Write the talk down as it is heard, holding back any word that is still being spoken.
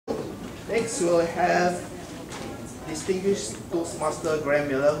Next, we'll have distinguished Toastmaster Graham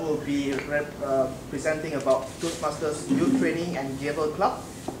Miller, who will be presenting about Toastmasters Youth Training and Gavel Club.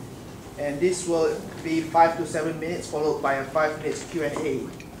 And this will be 5 to 7 minutes, followed by a 5 minutes Q&A.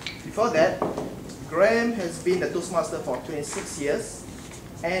 Before that, Graham has been the Toastmaster for 26 years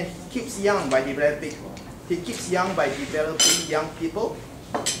and keeps young by developing young people.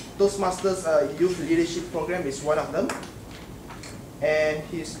 Toastmasters Youth Leadership Program is one of them, and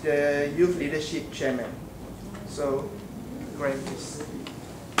he's the Youth Leadership Chairman. So, Graham, please.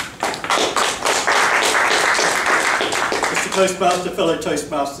 Mr. Toastmaster, fellow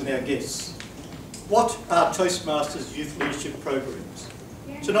Toastmasters and our guests, what are Toastmasters Youth Leadership Programs?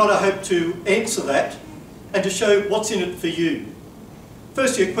 Tonight I hope to answer that and to show what's in it for you.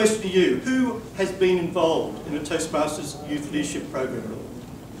 Firstly, a question to you. Who has been involved in a Toastmasters Youth Leadership Program?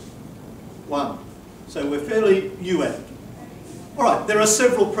 One. So we're fairly new at it. All right, there are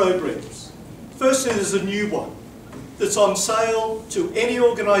several programs. Firstly, there's a new one that's on sale to any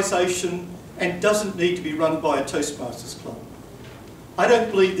organisation and doesn't need to be run by a Toastmasters club. I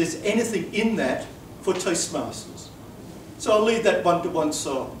don't believe there's anything in that for Toastmasters. So I'll leave that one to one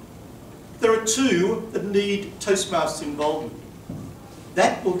side. There are two that need Toastmasters involvement.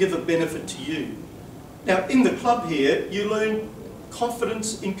 That will give a benefit to you. Now, in the club here, you learn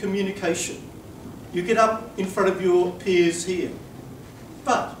confidence in communication. You get up in front of your peers here.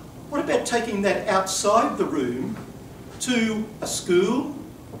 But what about taking that outside the room to a school,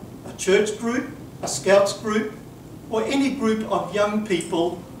 a church group, a scouts group, or any group of young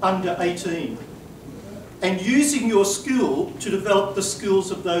people under 18, and using your skill to develop the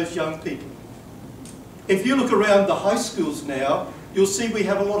skills of those young people? If you look around the high schools now, you'll see we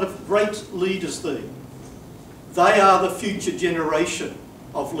have a lot of great leaders there. They are the future generation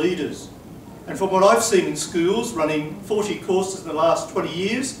of leaders. And from what I've seen in schools, running 40 courses in the last 20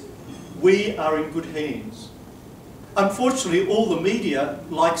 years, we are in good hands. Unfortunately, all the media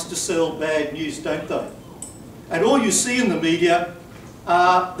likes to sell bad news, don't they? And all you see in the media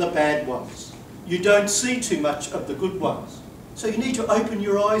are the bad ones. You don't see too much of the good ones. So you need to open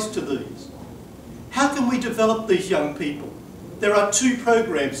your eyes to these. How can we develop these young people? There are two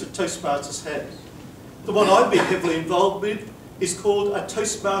programs that Toastmasters has. The one I've been heavily involved with is called a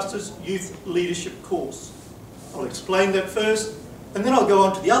Toastmasters Youth Leadership course. I'll explain that first, and then I'll go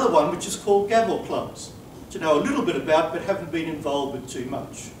on to the other one, which is called Gavel clubs, which I know a little bit about but haven't been involved with too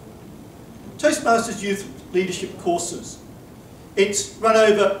much. Toastmasters Youth Leadership courses. It's run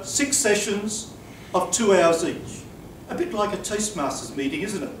over 6 sessions of 2 hours each. A bit like a Toastmasters meeting,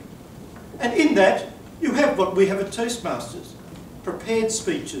 isn't it? And in that, you have what we have at Toastmasters. Prepared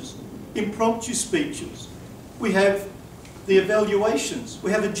speeches, impromptu speeches. We have the evaluations. We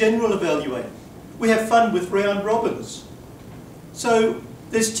have a general evaluator. We have fun with round robins. So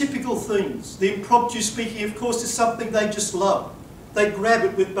there's typical things. The impromptu speaking, of course, is something they just love. They grab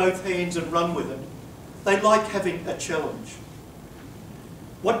it with both hands and run with it. They like having a challenge.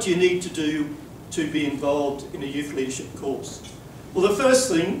 What do you need to do to be involved in a youth leadership course? Well, the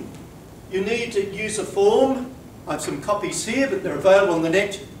first thing, you need to use a form. I have some copies here, but they're available on the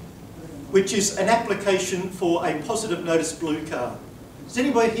net, which is an application for a positive notice blue card. Does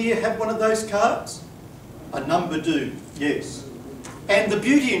anybody here have one of those cards? A number do, yes. And the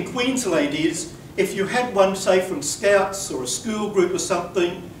beauty in Queensland is, if you had one, say, from Scouts or a school group or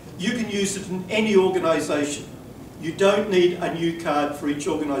something, you can use it in any organisation. You don't need a new card for each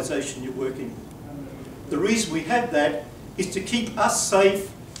organisation you're working with. The reason we have that is to keep us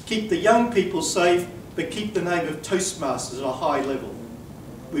safe, keep the young people safe, but keep the name of Toastmasters at a high level.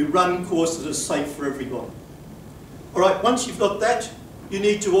 We run courses that are safe for everyone. All right, once you've got that, you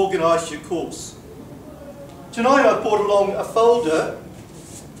need to organise your course. Tonight I brought along a folder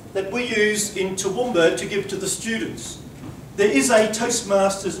that we use in Toowoomba to give to the students. There is a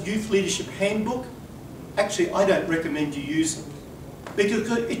Toastmasters Youth Leadership Handbook. Actually, I don't recommend you use it because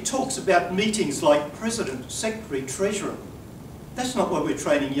it talks about meetings like President, Secretary, Treasurer. That's not what we're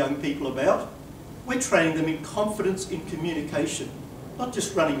training young people about. We're training them in confidence in communication, not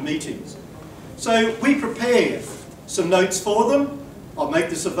just running meetings. So we prepare some notes for them. I'll make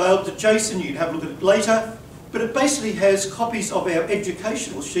this available to Jason, you can have a look at it later. But it basically has copies of our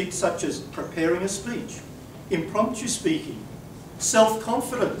educational sheets, such as preparing a speech, impromptu speaking,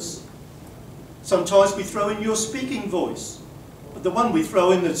 self-confidence. Sometimes we throw in your speaking voice. But the one we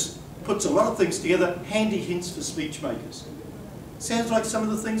throw in that puts a lot of things together, handy hints for speech makers. Sounds like some of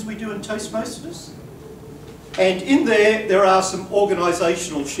the things we do in Toastmasters. And in there are some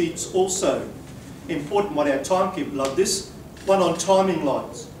organisational sheets also. Important one, our timekeeper loved this, one on timing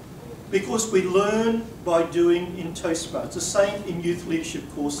lines. Because we learn by doing in Toastmasters, the same in youth leadership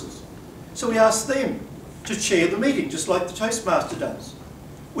courses. So we ask them to chair the meeting, just like the Toastmaster does.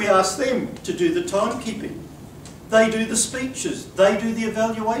 We ask them to do the timekeeping. They do the speeches, they do the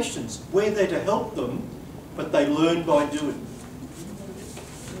evaluations. We're there to help them, but they learn by doing.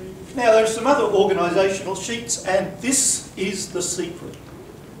 Now, there are some other organisational sheets, and this is the secret.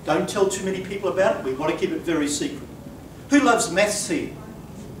 Don't tell too many people about it. We want to keep it very secret. Who loves maths here?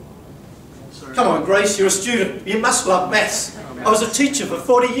 Sorry. Come on, Grace, you're a student. You must love maths. I was a teacher for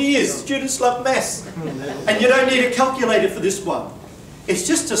 40 years. Students love maths. And you don't need a calculator for this one. It's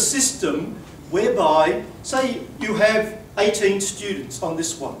just a system whereby, say you have 18 students on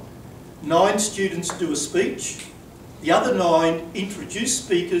this one. 9 students do a speech. The other 9 introduce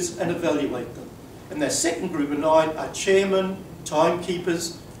speakers and evaluate them. And that second group of 9 are chairmen,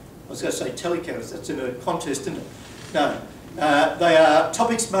 timekeepers, I was going to say telecounters, that's in a contest, isn't it? No. They are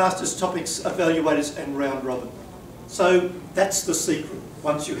topics masters, topics evaluators and round robin. So that's the secret,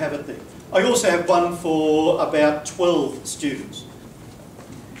 once you have it there. I also have one for about 12 students.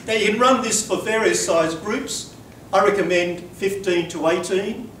 Now you can run this for various size groups. I recommend 15 to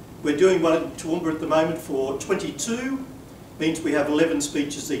 18. We're doing one in Toowoomba at the moment for 22. Means we have 11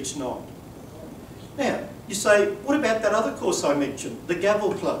 speeches each night. Now, you say, what about that other course I mentioned, the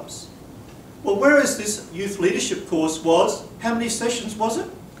Gavel clubs? Well, whereas this youth leadership course was, how many sessions was it?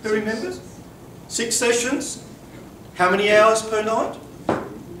 Who remembers? 6 sessions. How many hours per night?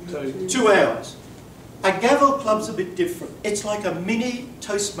 2 hours. A Gavel club's a bit different. It's like a mini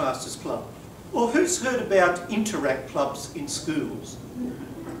Toastmasters club. Well, who's heard about interact clubs in schools?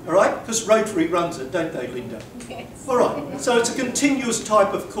 All right, because Rotary runs it, don't they, Linda? Yes. All right, so it's a continuous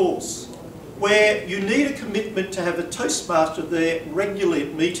type of course where you need a commitment to have a Toastmaster there regularly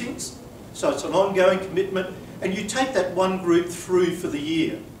at meetings, so it's an ongoing commitment, and you take that one group through for the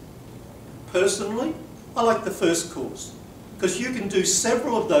year. Personally, I like the first course, because you can do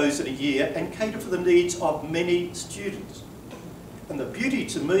several of those in a year and cater for the needs of many students. And the beauty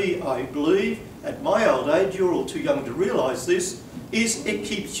to me, I believe, at my old age, you're all too young to realise this, is it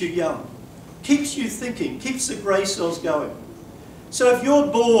keeps you young, keeps you thinking, keeps the grey cells going. So if you're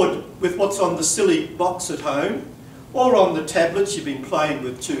bored with what's on the silly box at home, or on the tablets you've been playing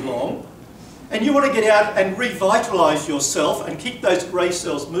with too long, and you want to get out and revitalise yourself and keep those grey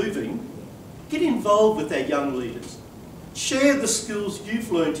cells moving, get involved with our young leaders. Share the skills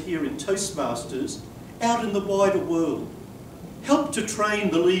you've learned here in Toastmasters out in the wider world. Help to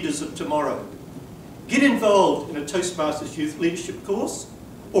train the leaders of tomorrow. Get involved in a Toastmasters Youth Leadership course,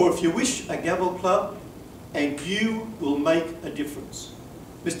 or if you wish, a Gavel Club, and you will make a difference.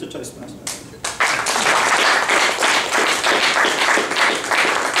 Mr. Toastmaster.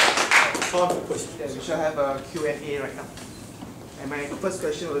 Time for questions. Yes, we shall have a Q&A right now. And my first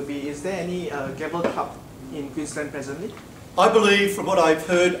question would be, is there any Gavel Club in Queensland presently? I believe, from what I've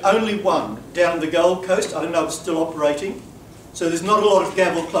heard, only one down the Gold Coast. I don't know if it's still operating. So there's not a lot of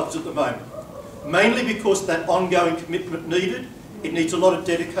Gavel clubs at the moment. Mainly because that ongoing commitment needed, it needs a lot of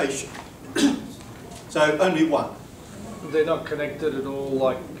dedication. So only one. They're not connected at all,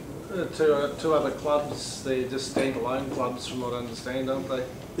 like to other clubs. They're just standalone clubs, from what I understand, aren't they?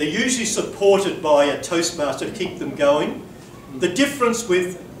 They're usually supported by a Toastmaster to keep them going. The difference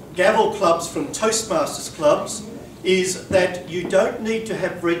with Gavel clubs from Toastmasters clubs is that you don't need to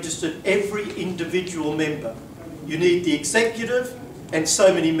have registered every individual member. You need the executive and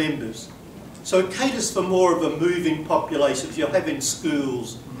so many members. So it caters for more of a moving population you'll have in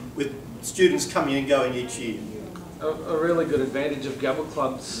schools with students coming and going each year. A really good advantage of Gavel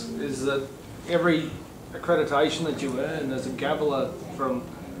clubs is that every accreditation that you earn as a Gaveler from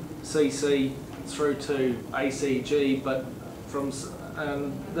CC through to ACG, but from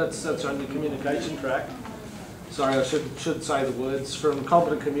that's on the communication track. Sorry, I should say the words. From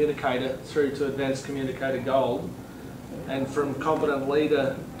competent communicator through to advanced communicator gold, and from competent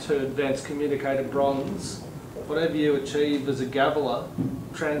leader to advanced communicator bronze. Whatever you achieve as a Gaveler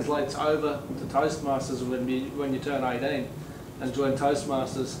translates over to Toastmasters when you turn 18 and join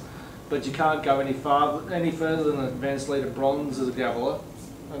Toastmasters. But you can't go any further than advanced leader bronze as a Gaveler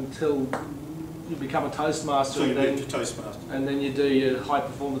until you become a Toastmaster. So you move to Toastmaster. And then you do your high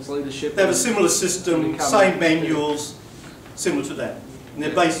performance leadership. They have a similar system, same manuals, similar to that. And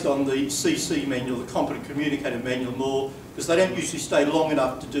they're based on the CC manual, the Competent Communicator manual more, because they don't usually stay long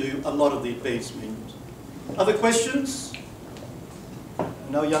enough to do a lot of the advanced manuals. Other questions? I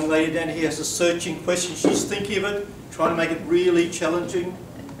know a young lady down here has a searching question. She's thinking of it, trying to make it really challenging.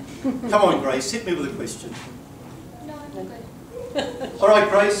 Come on, Grace, hit me with a question. No, I'm good. All right,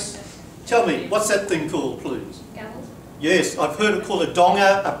 Grace, tell me, what's that thing called, please? Gavel. Yes, I've heard it called a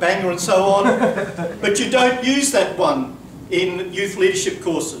donger, a banger and so on, but you don't use that one in youth leadership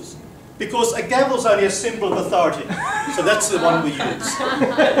courses. Because a gavel's only a symbol of authority, so that's the one we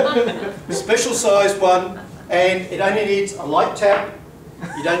use. Special sized one, and it only needs a light tap.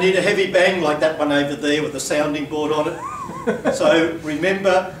 You don't need a heavy bang like that one over there with the sounding board on it. So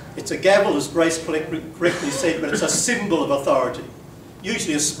remember, it's a gavel, as Grace correctly said, but it's a symbol of authority.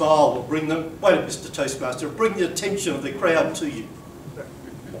 Usually a smile will bring them, wait a minute, Mr. Toastmaster, will bring the attention of the crowd to you.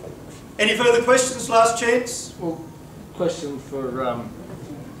 Any further questions? Last chance? Well, question for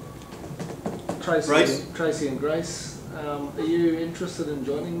Grace? Tracy and Grace. Are you interested in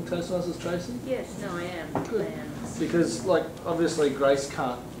joining Toastmasters, Tracy? Yes, no, I am. Good. I am. Because, like, obviously Grace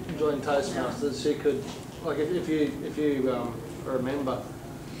can't join Toastmasters. She could, like, if you remember,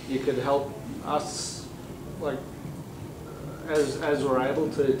 you could help us, like, as we're able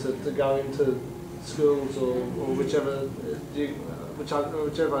to go into schools or whichever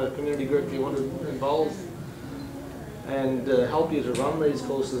community group you want to involve, and help you to run these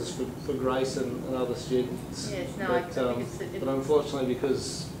courses for Grace and other students. Yes, no, but, I think but unfortunately,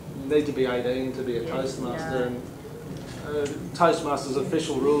 because you need to be 18 to be a Toastmaster, and Toastmasters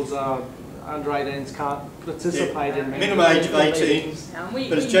official rules are under 18s can't participate in many minimum age of 18.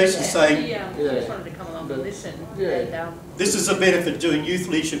 But as Jason's saying, we just wanted to come along and listen. Yeah. And, this is a benefit doing youth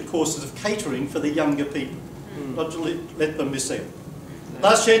leadership courses of catering for the younger people, not to let them miss out.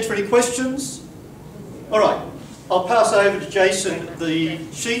 Last chance for any questions? All right, I'll pass over to Jason the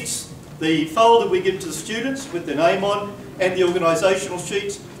sheets, the folder we give to the students with their name on, and the organisational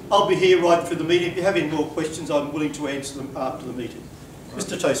sheets. I'll be here right through the meeting. If you have any more questions, I'm willing to answer them after the meeting.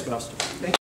 Mr. Toastmaster.